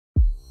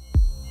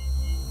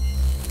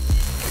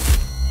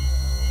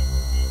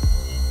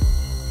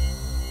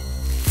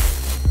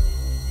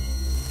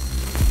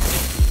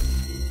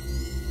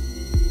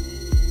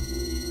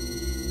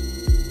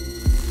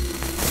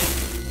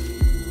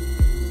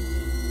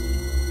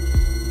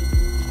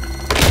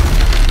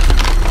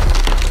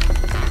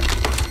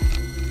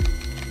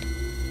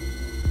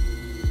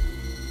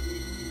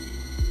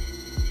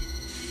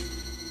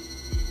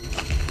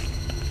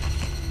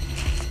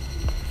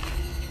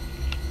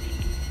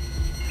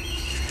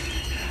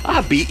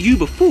I beat you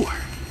before.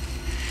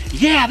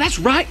 Yeah, that's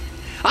right.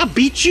 I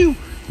beat you.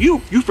 You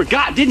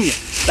forgot, didn't you?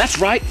 That's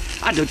right.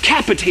 I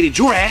decapitated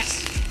your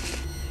ass.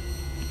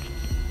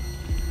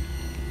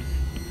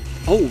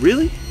 Oh,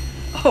 really?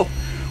 Oh,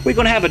 we're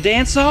gonna have a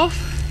dance-off?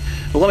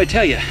 Well, let me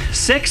tell you,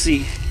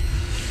 sexy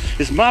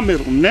is my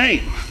middle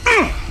name.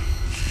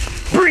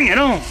 Bring it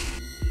on.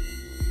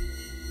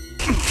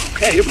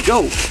 Okay, here we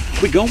go.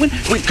 We going?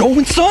 We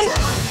going, son?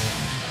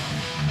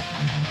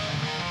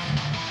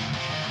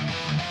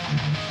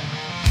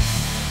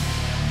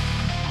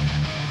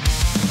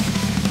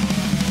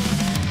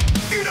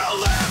 In a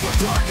land where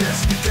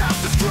darkness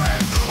casts its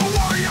dread, a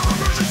warrior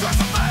emerges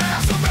from the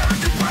ass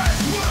American bread.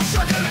 With a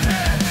shotgun in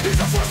hand, he's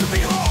a force to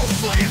behold,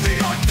 slaying the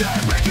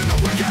undead, making the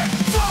wicked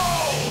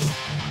fold.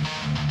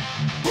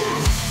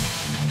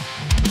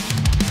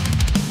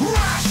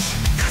 Rash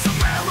is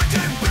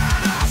American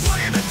badass,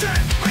 slaying the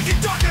dead,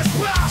 making darkness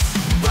pass.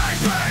 Bang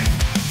bang,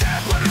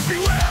 dead letters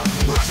beware.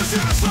 Rash is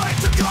in his light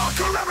to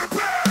conquer every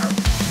pair.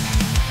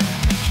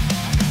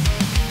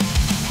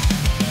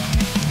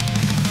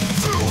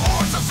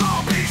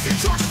 He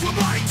charges with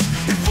might,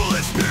 his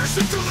bullets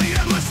piercing through the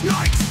endless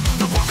night.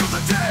 The book of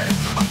the dead,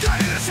 a gun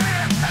in his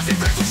hand, as he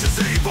vanquishes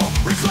evil,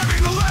 reclaiming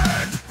the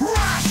land.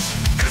 Rash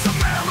is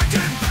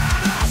American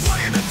badass,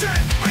 slaying the dead,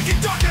 making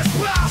darkness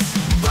pass.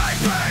 Bang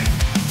bang,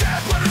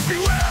 dead letters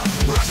beware.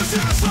 Rash is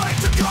in his light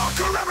to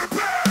conquer every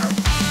pair.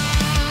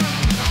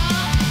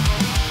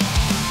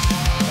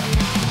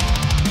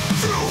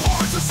 Through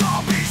hordes of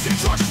zombies, he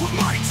charges with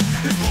might,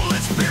 his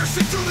bullets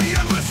piercing through the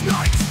endless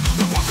night.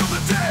 The book of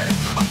the dead,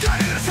 a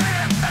gun in his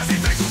hand, as he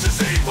vanquishes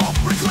evil,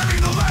 reclaiming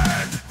the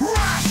land.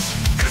 Rash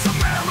is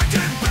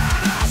American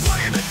badass,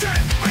 slaying the dead,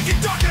 making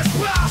darkness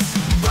pass.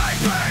 Bang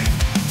bang,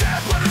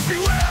 dead letters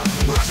beware.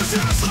 Rash is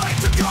in his light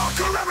to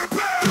conquer every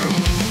pair.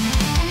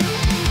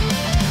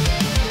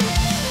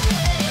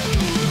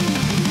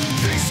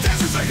 He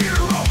stands as a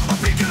hero, a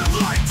beacon of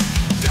light,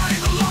 guiding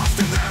the lost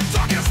in their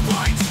darkest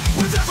plight.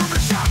 With every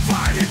shot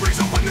fired, he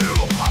brings up anew,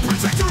 a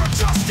protector of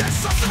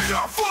justice, a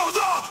savior for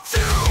the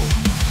few.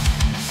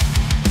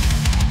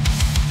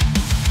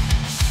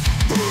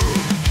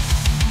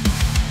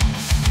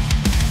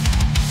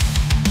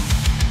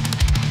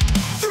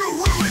 Through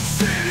ruined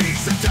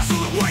cities and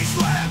desolate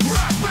wastelands,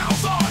 Rash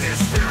battles on his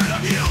spirit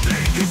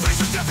unyielding. He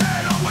faces death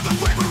head on with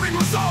unwavering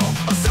resolve,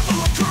 a symbol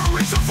of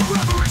courage of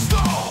forever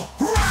install.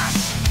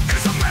 Rash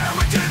is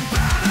American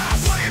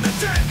badass, slaying the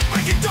dead,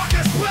 making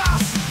darkness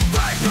pass.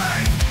 Bang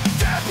bang,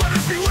 dead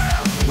letters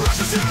beware.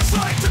 Rash is in his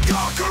light to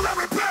conquer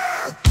every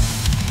pair.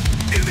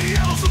 In the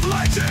annals of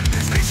legend,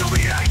 his name shall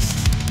be etched.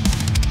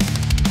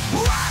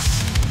 Rash,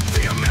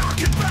 the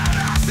American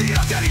badass, the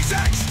identity's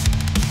etched.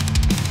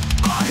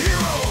 A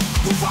hero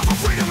who fought for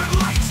freedom and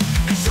light,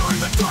 ensuring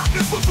that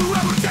darkness will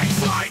forever take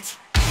flight.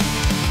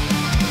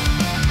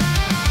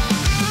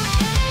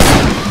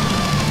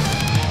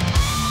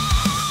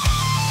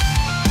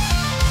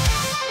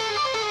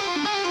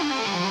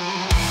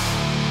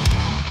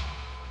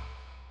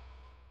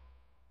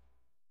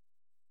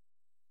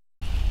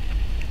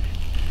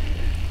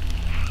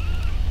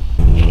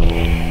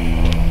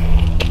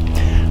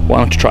 Why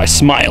don't you try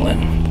smiling,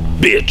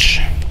 bitch?